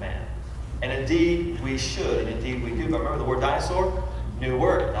living with man? And indeed, we should, and indeed we do. But remember, the word dinosaur, new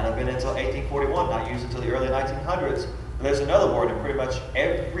word, not have been until 1841, not used until the early 1900s. But there's another word in pretty much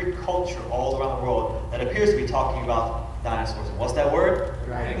every culture all around the world that appears to be talking about dinosaurs. And what's that word?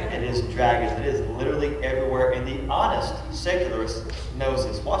 Dragon. It is dragons. It is literally everywhere, and the honest secularist knows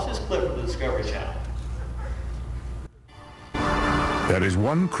this. Watch this clip from the Discovery Channel. There is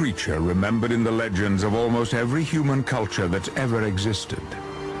one creature remembered in the legends of almost every human culture that's ever existed.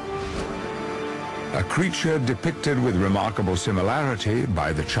 A creature depicted with remarkable similarity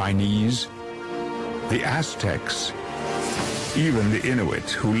by the Chinese, the Aztecs, even the Inuit,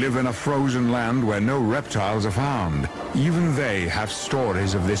 who live in a frozen land where no reptiles are found. Even they have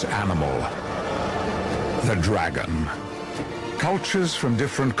stories of this animal, the dragon. Cultures from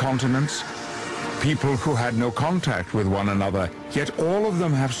different continents, people who had no contact with one another, yet all of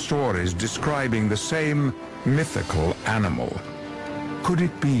them have stories describing the same mythical animal. Could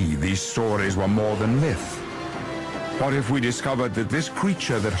it be these stories were more than myth? What if we discovered that this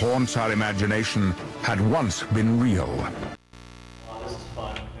creature that haunts our imagination had once been real? This is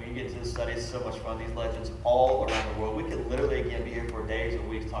fun. When you get to this study, it's so much fun. These legends all around the world. We could literally, again, be here for days or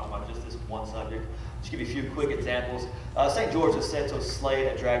weeks talking about just this one subject. Just give you a few quick examples. St. George is said to have slain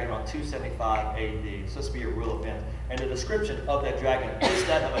a dragon around 275 AD. So this would be a real event. And the description of that dragon is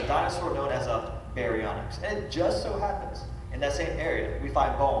that of a dinosaur known as a baryonyx. And it just so happens in that same area we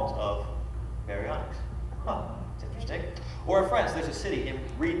find bones of baryonyx. Huh, it's interesting. Or in France, there's a city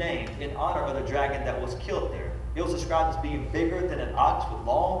renamed in honor of the dragon that was killed there. It was described as being bigger than an ox with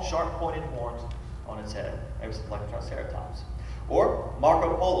long, sharp-pointed horns on its head. Maybe something like a triceratops. Or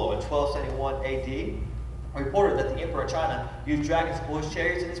Marco Polo in 1271 AD reported that the emperor of China used dragons to pull his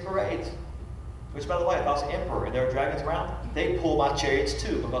chariots in his parades. Which, by the way, if I was an emperor and there were dragons around, they'd pull my chariots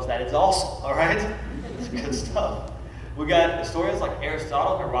too, because that is awesome, all right? It's good stuff. We got historians like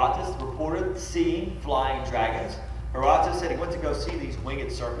Aristotle and Herodotus reported seeing flying dragons. Herodotus said he went to go see these winged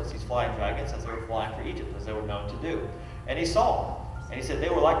serpents, these flying dragons, as they were flying for Egypt, as they were known to do. And he saw them. And he said they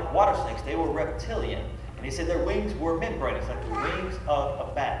were like water snakes. They were reptilian. And he said their wings were membranous, like the wings of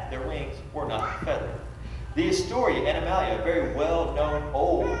a bat. Their wings were not feathered. The Historia Animalia, a very well-known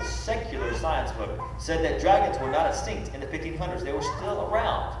old secular science book, said that dragons were not extinct in the 1500s. They were still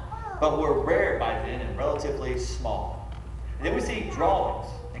around, but were rare by then and relatively small. And then we see drawings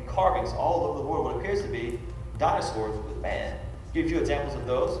and carvings all over the world, what appears to be dinosaurs with man. I'll give you a few examples of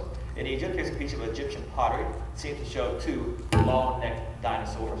those. In Egypt, here's a piece of Egyptian pottery. It seems to show two long-necked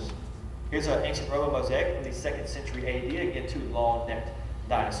dinosaurs. Here's an ancient Roman mosaic from the 2nd century AD, again, two long-necked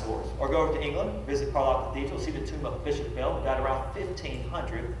dinosaurs. Or go over to England, visit Carlisle Cathedral, see the tomb of Bishop Bell, who died around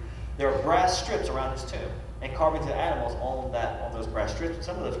 1500. There are brass strips around his tomb and carvings of animals on those brass strips. And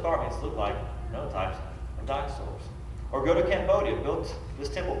some of those carvings look like types of dinosaurs. Or go to Cambodia, this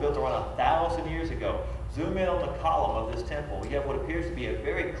temple built around 1,000 years ago. Zoom in on the column of this temple. We have what appears to be a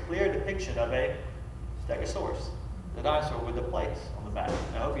very clear depiction of a Stegosaurus, the dinosaur with the plates on the back.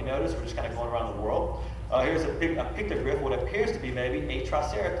 I hope you notice we're just kind of going around the world. Here's a pictoglyph, what appears to be maybe a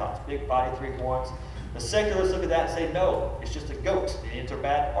triceratops, big body, 3 horns. The secularists look at that and say, no, it's just a goat. The Indians are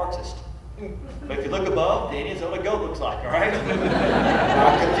bad artists. But if you look above, the Indians know what a goat looks like, all right?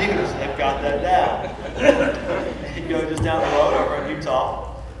 Not confused, they've got that down. You go just down the road over in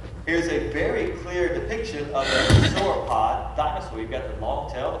Utah. Here's a very clear depiction of a sauropod dinosaur. You've got the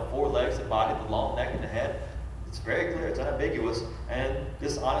long tail, the 4 legs, the body, the long neck, and the head. It's very clear, it's unambiguous, and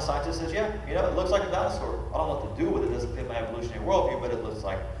this honest scientist says, yeah, it looks like a dinosaur. I don't know what to do with it, it doesn't fit my evolutionary worldview, but it looks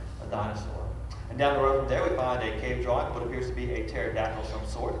like a dinosaur. And down the road from there, we find a cave drawing of what appears to be a pterodactyl of some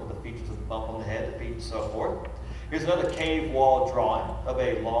sort, with the features of the bump on the head, the feet, and so forth. Here's another cave wall drawing of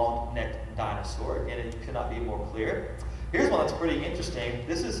a long-necked dinosaur. Again, it could not be more clear. Here's one that's pretty interesting.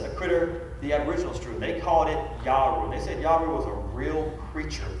 This is a critter the Aboriginals drew. They called it Yaru. They said Yaru was a real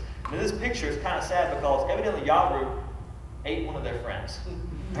creature. And this picture is kind of sad because evidently Yaru ate one of their friends.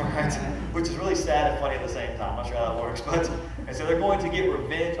 All right? Which is really sad and funny at the same time. I'm not sure how that works. And so they're going to get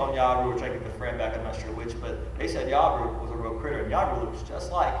revenge on Yaru or try to get the friend back. I'm not sure which. But they said Yaru was a real critter. And Yaru looks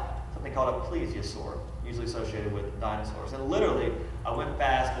just like something called a plesiosaur, usually associated with dinosaurs. And literally, I went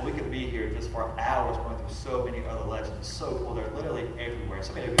fast, but we could be here just for hours going through so many other legends. It's so cool. They're literally everywhere.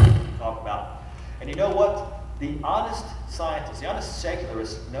 So many of you can talk about. And you know what? The honest scientist, the honest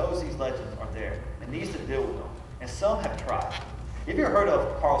secularist knows these legends are there and needs to deal with them. And some have tried. Have you ever heard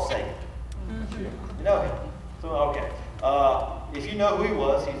of Carl Sagan? Mm-hmm. You know him? So, okay. If you know who he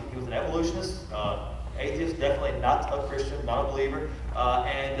was an evolutionist, atheist, definitely not a Christian, not a believer.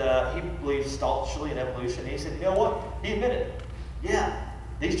 And he believed staunchly in evolution. He said, you know what? He admitted, yeah,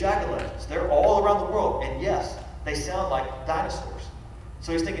 these dragon legends, they're all around the world. And yes, they sound like dinosaurs.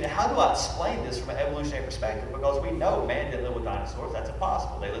 So he's thinking, how do I explain this from an evolutionary perspective? Because we know man didn't live with dinosaurs. That's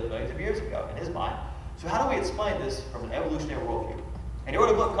impossible. They lived millions of years ago in his mind. So how do we explain this from an evolutionary worldview? And he wrote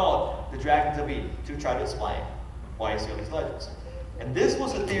a book called The Dragons of Eden to try to explain why you see all these legends. And this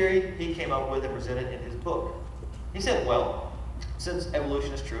was a theory he came up with and presented in his book. He said, well, since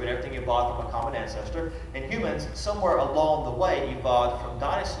evolution is true and everything evolved from a common ancestor, and humans somewhere along the way evolved from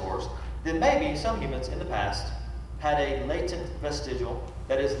dinosaurs, then maybe some humans in the past had a latent vestigial,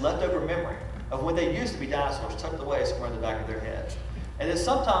 that is leftover memory of when they used to be dinosaurs tucked away somewhere in the back of their head. And then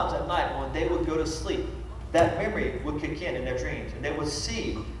sometimes at night when they would go to sleep, that memory would kick in their dreams, and they would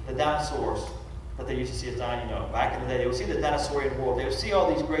see the dinosaurs that they used to see as back in the day. They would see the dinosaurian world. They would see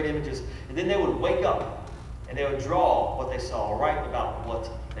all these great images, and then they would wake up and they would draw what they saw, or write about what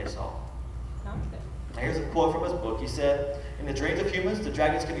they saw. Sounds good. Now here's a quote from his book. He said, in the dreams of humans, the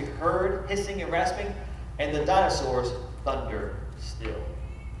dragons can be heard hissing and rasping, and the dinosaurs thunder still.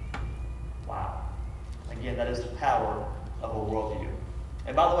 Wow. Again, that is the power of a worldview.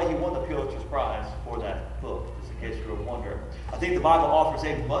 And by the way, he won the Pulitzer's Prize for that book, just in case you were wondering. I think the Bible offers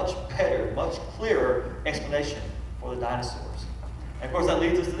a much better, much clearer explanation for the dinosaurs. And of course, that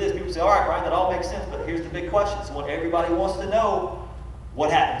leads us to this. People say, all right, Brian, that all makes sense, but here's the big question. It's what everybody wants to know.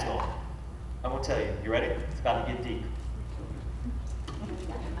 What happened to them? I'm going to tell you. You ready? It's about to get deep.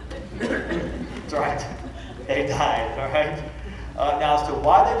 That's right. They died, all right? Now, as to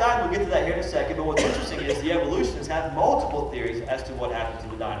why they died, we'll get to that here in a second. But what's interesting is the evolutionists have multiple theories as to what happened to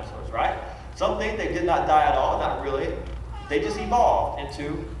the dinosaurs, right? Some think they did not die at all, not really. They just evolved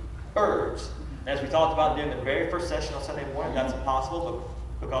into birds. As we talked about during the very first session on Sunday morning, that's impossible,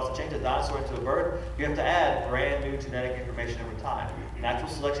 but because to change a dinosaur into a bird, you have to add brand new genetic information every time. Natural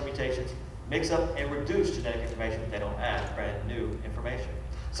selection mutations mix up and reduce genetic information. They don't add brand new information.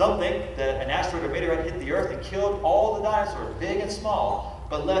 Some think that an asteroid or meteorite hit the Earth and killed all the dinosaurs, big and small,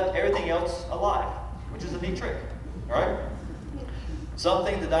 but left everything else alive, which is a neat trick, right? Some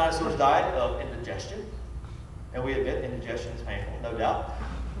think the dinosaurs died of indigestion, and we admit indigestion is painful, no doubt.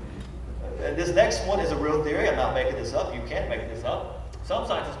 And this next one is a real theory. I'm not making this up. You can't make this up. Some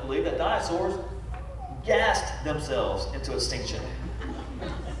scientists believe that dinosaurs gassed themselves into extinction.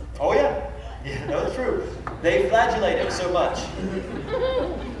 Oh yeah, yeah, no, it's true. They flagellated so much.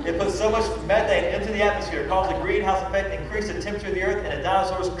 It put so much methane into the atmosphere, caused a greenhouse effect, increased the temperature of the Earth, and the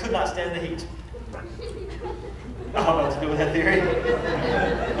dinosaurs could not stand the heat. I don't know what to do with that theory. I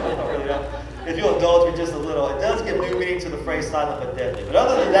don't really know. If you'll indulge me just a little, it does give new meaning to the phrase silent but deadly. But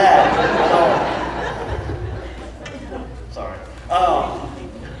other than that, sorry.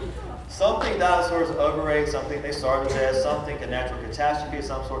 Some think dinosaurs overate, some think they starved to death, some think a natural catastrophe of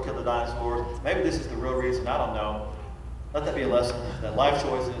some sort killed the dinosaurs. Maybe this is the real reason, I don't know. Let that be a lesson that life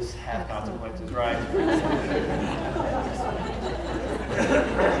choices have consequences, right?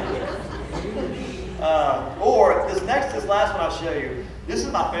 Or this last one I'll show you. This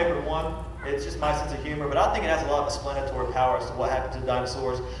is my favorite one. It's just my sense of humor, but I think it has a lot of explanatory power as to what happened to the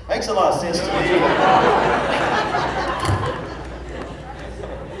dinosaurs. Makes a lot of sense to me.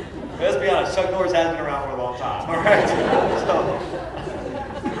 Let's be honest, Chuck Norris has been around for a long time, all right? So,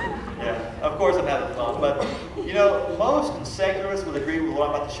 yeah, of course I'm having fun, but you know, most secularists would agree with what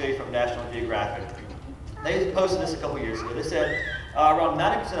I'm about to show you from National Geographic. They posted this a couple years ago. They said around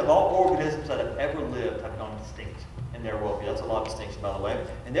 90% of all organisms that have ever lived have gone extinct in their worldview. That's a lot of extinction, by the way.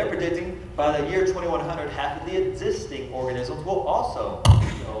 And they're predicting by the year 2100, half of the existing organisms will also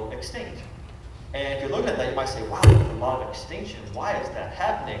go extinct. And if you're looking at that, you might say, wow, there's a lot of extinction. Why is that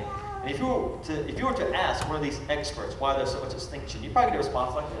happening? And if you were to ask one of these experts why there's so much extinction, you'd probably get a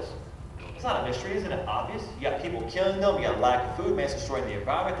response like this. It's not a mystery, isn't it obvious? You got people killing them, you got lack of food, man's destroying the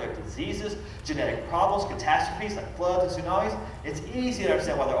environment, there are diseases, genetic problems, catastrophes like floods and tsunamis. It's easy to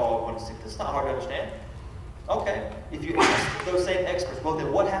understand why they're all going extinct. It's not hard to understand. Okay, if you ask those same experts, well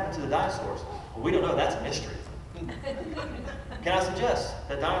then what happened to the dinosaurs? Well, we don't know, that's a mystery. Can I suggest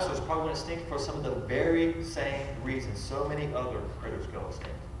that dinosaurs probably went extinct for some of the very same reasons so many other critters go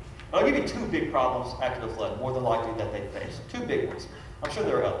extinct? I'll give you two big problems after the flood, more than likely that they face. Two big ones. I'm sure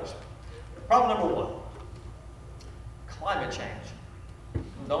there are others. Problem number one, climate change.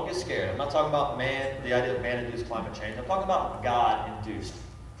 Don't get scared. I'm not talking about man, the idea of man-induced climate change. I'm talking about God-induced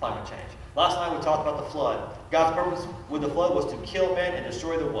climate change. Last night we talked about the flood. God's purpose with the flood was to kill man and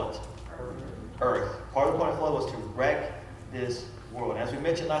destroy the what? Earth. Part of the point of the flood was to wreck this world. As we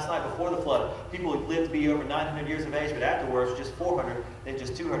mentioned last night, before the flood, people lived to be over 900 years of age, but afterwards, just 400, then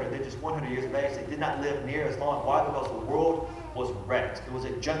just 200, then just 100 years of age. They did not live near as long. Why? Because the world was wrecked. It was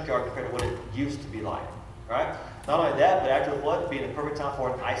a junkyard compared to what it used to be like. Right? Not only that, but after the flood, being the perfect time for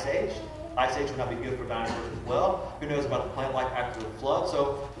an ice age. Ice age would not be good for dinosaurs as well. Who knows about the plant life after the flood?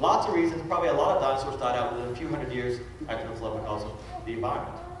 So lots of reasons. Probably a lot of dinosaurs died out within a few hundred years after the flood because of the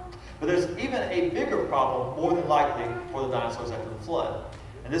environment. But there's even a bigger problem, more than likely, for the dinosaurs after the flood.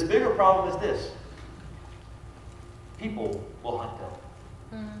 And this bigger problem is this. People will hunt them.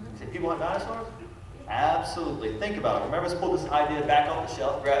 You say, people hunt dinosaurs? Absolutely. Think about it. Remember, let's pull this idea back off the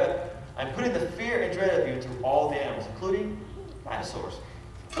shelf, grab it. I'm putting the fear and dread of you into all the animals, including dinosaurs.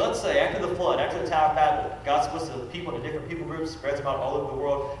 So let's say after the flood, after the Tower of Babel, God splits the people into different people groups, spreads them out all over the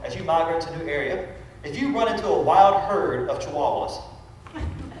world. As you migrate to a new area, if you run into a wild herd of chihuahuas,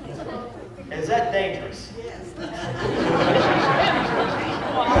 is that dangerous? Yes.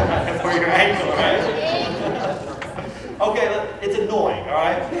 For your ankle, right? Okay, it's annoying, all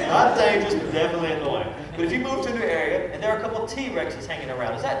right? Not dangerous, but definitely annoying. But if you move to a new area and there are a couple of T-Rexes hanging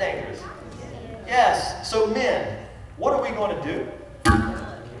around, is that dangerous? Yes. So men, what are we going to do?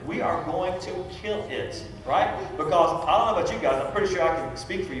 We are going to kill it, right? Because I don't know about you guys, I'm pretty sure I can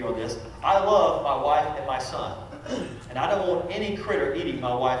speak for you on this. I love my wife and my son. And I don't want any critter eating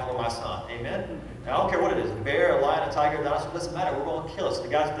my wife or my son. Amen? Now, I don't care what it is, a bear, a lion, a tiger, a dinosaur, it doesn't matter. We're going to kill it. So the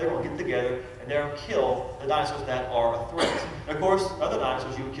guys, they're going to get together and they're going to kill the dinosaurs that are a threat. And of course, other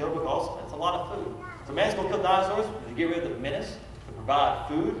dinosaurs you would kill because it's a lot of food. So man's going to kill dinosaurs to get rid of the menace, to provide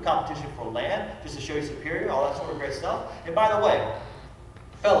food, competition for land, just to show you superior, all that sort of great stuff. And by the way,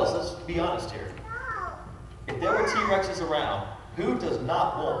 fellas, let's be honest here. If there were T-Rexes around, Who does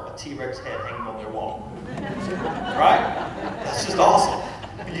not want a T-Rex head hanging on their wall? Right? That's just awesome.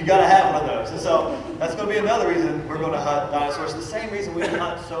 You got to have one of those. And so that's going to be another reason we're going to hunt dinosaurs. The same reason we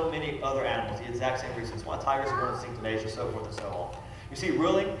hunt so many other animals. The exact same reasons why tigers are going extinct in Asia, so forth and so on. You see,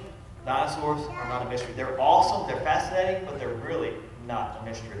 really, dinosaurs are not a mystery. They're awesome, they're fascinating, but they're really not a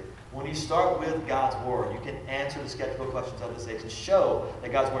mystery. When you start with God's Word, you can answer the skeptical questions of this age and show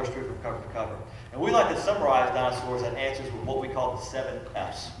that God's Word is true from cover to cover. And we like to summarize dinosaurs and answers with what we call the 7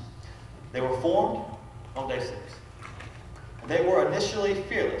 F's. They were formed on day 6. They were initially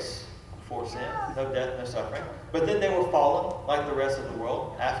fearless before sin, no death, no suffering. But then they were fallen, like the rest of the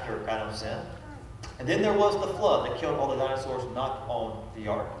world, after Adam's sin. And then there was the flood that killed all the dinosaurs not on the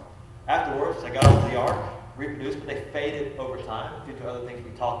ark. Afterwards, they got off the ark, reproduced, but they faded over time due to other things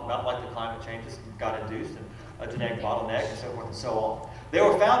we talked about, like the climate changes got induced, and a genetic bottleneck, and so forth and so on. They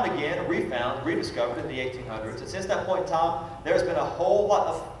were found again, refound, rediscovered in the 1800s. And since that point in time, there's been a whole lot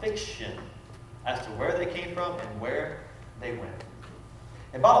of fiction as to where they came from and where they went.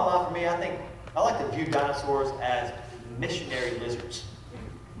 And bottom line for me, I like to view dinosaurs as missionary lizards.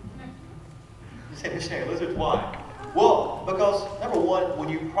 You say missionary lizards? Why? Well, because number one, when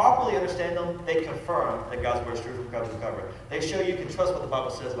you properly understand them, they confirm that God's Word is true from cover to cover. They show you can trust what the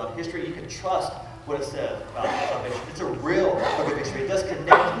Bible says about history. You can trust what it says about salvation. It's a real book of history. It does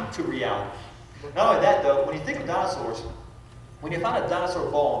connect to reality. Not only that, though, when you think of dinosaurs, when you find a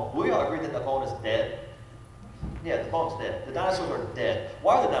dinosaur bone, we all agree that the bone is dead. Yeah, the bone's dead. The dinosaurs are dead.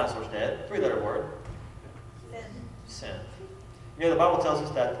 Why are the dinosaurs dead? 3-letter word. Sin. Sin. You know, the Bible tells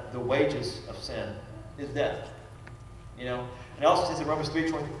us that the wages of sin is death. You know, and it also says in Romans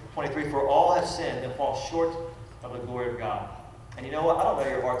 3:23, for all have sinned and fall short of the glory of God. And you know what? I don't know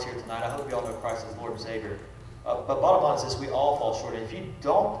your hearts here tonight. I hope you all know Christ as Lord and Savior. But bottom line is this, we all fall short. And if you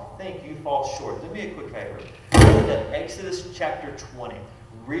don't think you fall short, do me a quick favor. Go to Exodus chapter 20.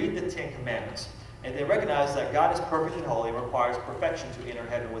 Read the 10 Commandments. And then recognize that God is perfect and holy and requires perfection to enter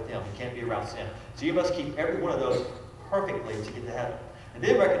heaven with Him. You can't be around sin. So you must keep every one of those perfectly to get to heaven. And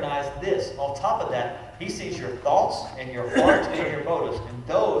then recognize this. On top of that, He sees your thoughts and your heart and your motives. And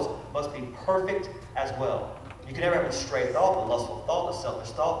those must be perfect as well. You can never have a stray thought, a lustful thought, a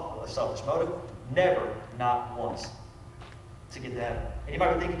selfish thought, a selfish motive. Never, not once, to get to heaven. And you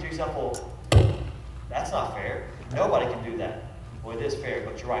might be thinking to yourself, well, that's not fair. Nobody can do that. Well, it is fair,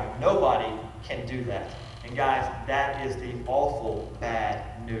 but you're right. Nobody can do that. And guys, that is the awful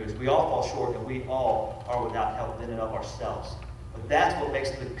bad news. We all fall short, and we all are without help in and of ourselves. But that's what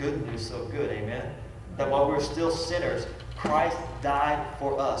makes the good news so good, amen? That while we're still sinners, Christ died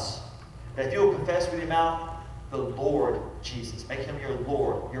for us. That if you'll confess with your mouth the Lord Jesus, make Him your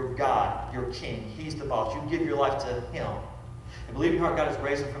Lord, your God, your King. He's the boss. You give your life to Him. And believe in your heart God has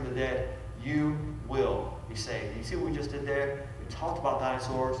raised Him from the dead, you will be saved. And you see what we just did there? We talked about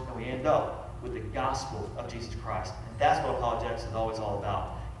dinosaurs, and we end up with the gospel of Jesus Christ. And that's what apologetics is always all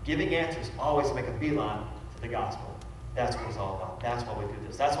about. Giving answers always make a beeline to the gospel. That's what it's all about. That's why we do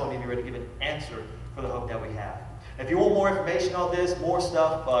this. That's why we need to be ready to give an answer for the hope that we have. If you want more information on this, more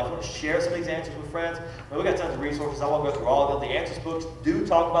stuff, if you want to share some of these answers with friends, we've got tons of resources. I won't go through all of them. The answers books do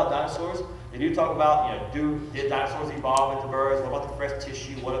talk about dinosaurs. They do talk about, did dinosaurs evolve into birds? What about the fresh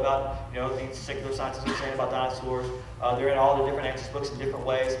tissue? What about, things secular scientists are saying about dinosaurs? They're in all the different answers books in different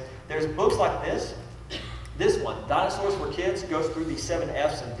ways. There's books like this. This one, Dinosaurs for Kids, goes through the 7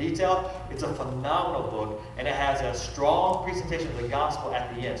 F's in detail. It's a phenomenal book, and it has a strong presentation of the gospel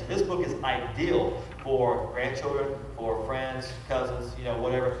at the end. So this book is ideal for grandchildren, for friends, cousins,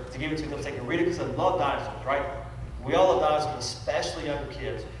 whatever, to give it to them so they can read it because they love dinosaurs, right? We all love dinosaurs, especially younger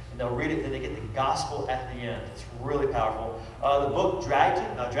kids. And they'll read it, and then they get the gospel at the end. It's really powerful. The book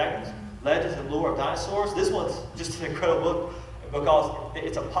Dragons, Legends and Lore of Dinosaurs. This one's just an incredible book because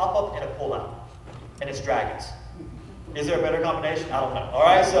it's a pop-up and a pull-out. And it's dragons. Is there a better combination? I don't know. All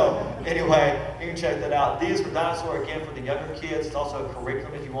right, so anyway, you can check that out. These for Dinosaur, again, for the younger kids. It's also a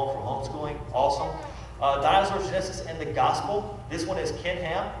curriculum if you want for homeschooling. Awesome. Dinosaurs, Genesis, and the Gospel. This one is Ken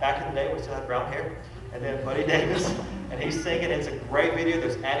Ham, back in the day when he still had brown hair. And then Buddy Davis, and he's singing. It's a great video.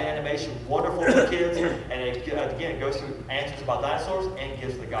 There's added animation, wonderful for kids. And it goes through answers about dinosaurs and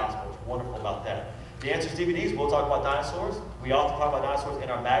gives the gospel. It's wonderful about that. The Answers DVDs, we'll talk about dinosaurs. We often talk about dinosaurs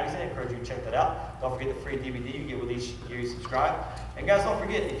in our magazine. I encourage you to check that out. Don't forget the free DVD you get with each year you subscribe. And guys, don't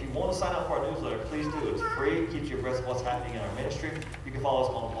forget, if you want to sign up for our newsletter, please do. It's free. It keeps you abreast of what's happening in our ministry. You can follow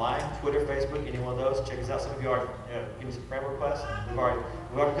us online, Twitter, Facebook, any one of those. Check us out. Some of you are give me some friend requests. We've already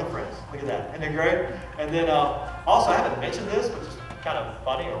become friends. Look at that. Isn't it great? And then also, I haven't mentioned this, which is kind of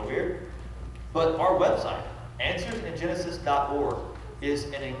funny or weird, but our website, answersingenesis.org, is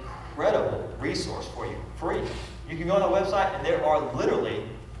an incredible resource for you, free. You can go on the website, and there are literally,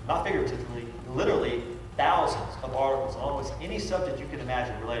 not figuratively, literally thousands of articles on almost any subject you can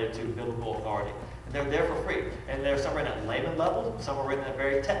imagine related to biblical authority. And they're there for free. And there's some written at layman level, some are written at a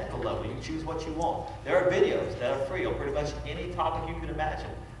very technical level. You can choose what you want. There are videos that are free on pretty much any topic you can imagine.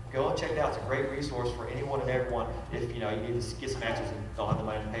 Go and check it out. It's a great resource for anyone and everyone if you need to get some answers and don't have the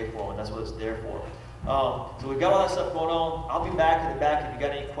money to pay for them, and that's what it's there for. So we've got all that stuff going on. I'll be back in the back if you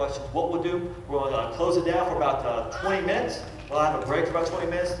got any questions. What we'll do, we'll close it down for about 20 minutes. We'll have a break for about 20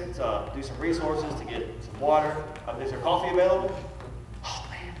 minutes to do some resources, to get some water. Is there coffee available? Oh,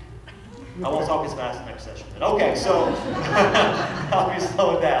 man. I won't talk as fast in the next session. Okay, so I'll be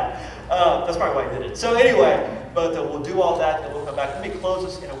slowing down. That's probably why I did it. So anyway, but we'll do all that, and we'll come back. Let me close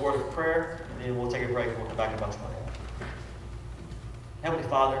this in a word of prayer, and then we'll take a break, and we'll come back in about 20 minutes. Heavenly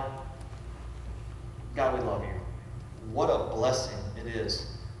Father, God, we love you. What a blessing it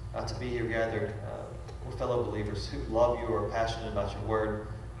is to be here gathered with fellow believers who love you or are passionate about your word.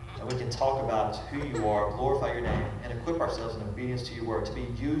 And we can talk about who you are, glorify your name, and equip ourselves in obedience to your word, to be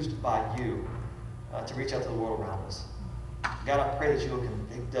used by you to reach out to the world around us. God, I pray that you will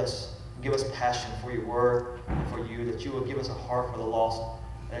convict us, give us passion for your word and for you, that you will give us a heart for the lost,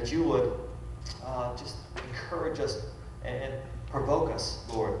 and that you would just encourage us and provoke us,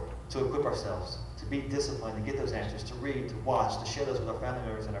 Lord, to equip ourselves, to be disciplined, to get those answers, to read, to watch, to share those with our family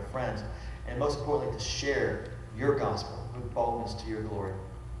members and our friends, and most importantly, to share your gospel with boldness to your glory.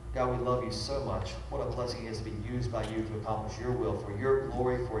 God, we love you so much. What a blessing it is to be used by you to accomplish your will for your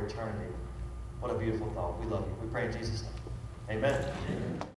glory for eternity. What a beautiful thought. We love you. We pray in Jesus' name. Amen.